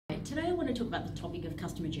Today I want to talk about the topic of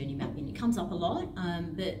customer journey mapping. It comes up a lot,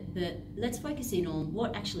 but let's focus in on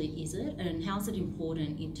what actually is it and how is it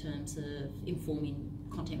important in terms of informing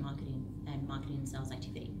content marketing and marketing and sales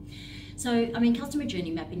activity. So, customer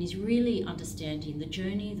journey mapping is really understanding the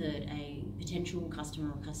journey that a potential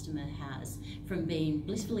customer or customer has from being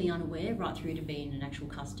blissfully unaware right through to being an actual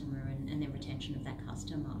customer and then retention of that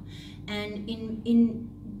customer. And in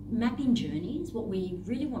mapping journeys, what we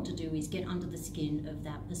really want to do is get under the skin of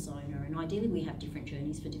that persona, and ideally we have different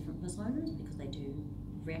journeys for different personas because they do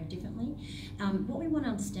react differently. What we want to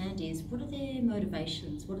understand is, what are their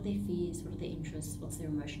motivations, what are their fears, what are their interests, what's their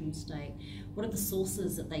emotional state, what are the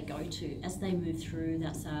sources that they go to as they move through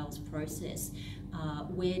that sales process,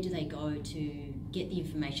 where do they go to get the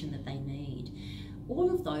information that they need.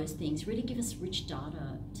 All of those things really give us rich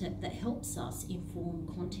data that helps us inform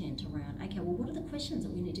content around, okay, well, what are the questions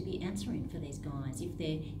that we need to be answering for these guys if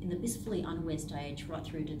they're in the blissfully unaware stage right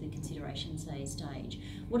through to the consideration stage?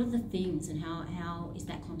 What are the things, and how is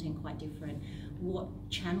that content quite different? What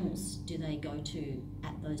channels do they go to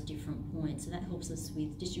at those different points? So that helps us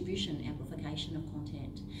with distribution, amplification of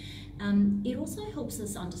content. It also helps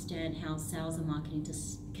us understand how sales and marketing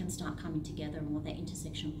can start coming together and what that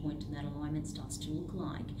intersection point and that alignment starts to look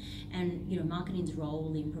like. And marketing's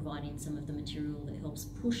role in providing some of the material that helps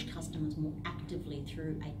push customers more actively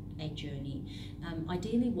through a journey.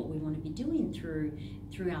 Ideally, what we want to be doing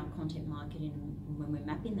through our content marketing when we're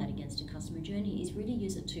mapping that against a customer journey is really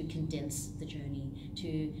use it to condense the journey,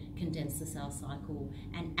 to condense the sales cycle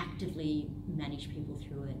and actively manage people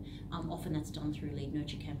through it. Often that's done through lead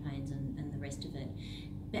nurture campaigns and the rest of it.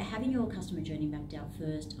 But having your customer journey mapped out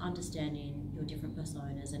first, understanding your different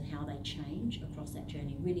personas and how they change across that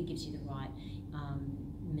journey really gives you the right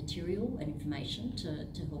material and information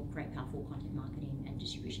to help create powerful content marketing and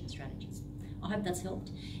distribution strategies. I hope that's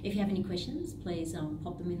helped. If you have any questions, please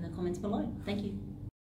pop them in the comments below. Thank you.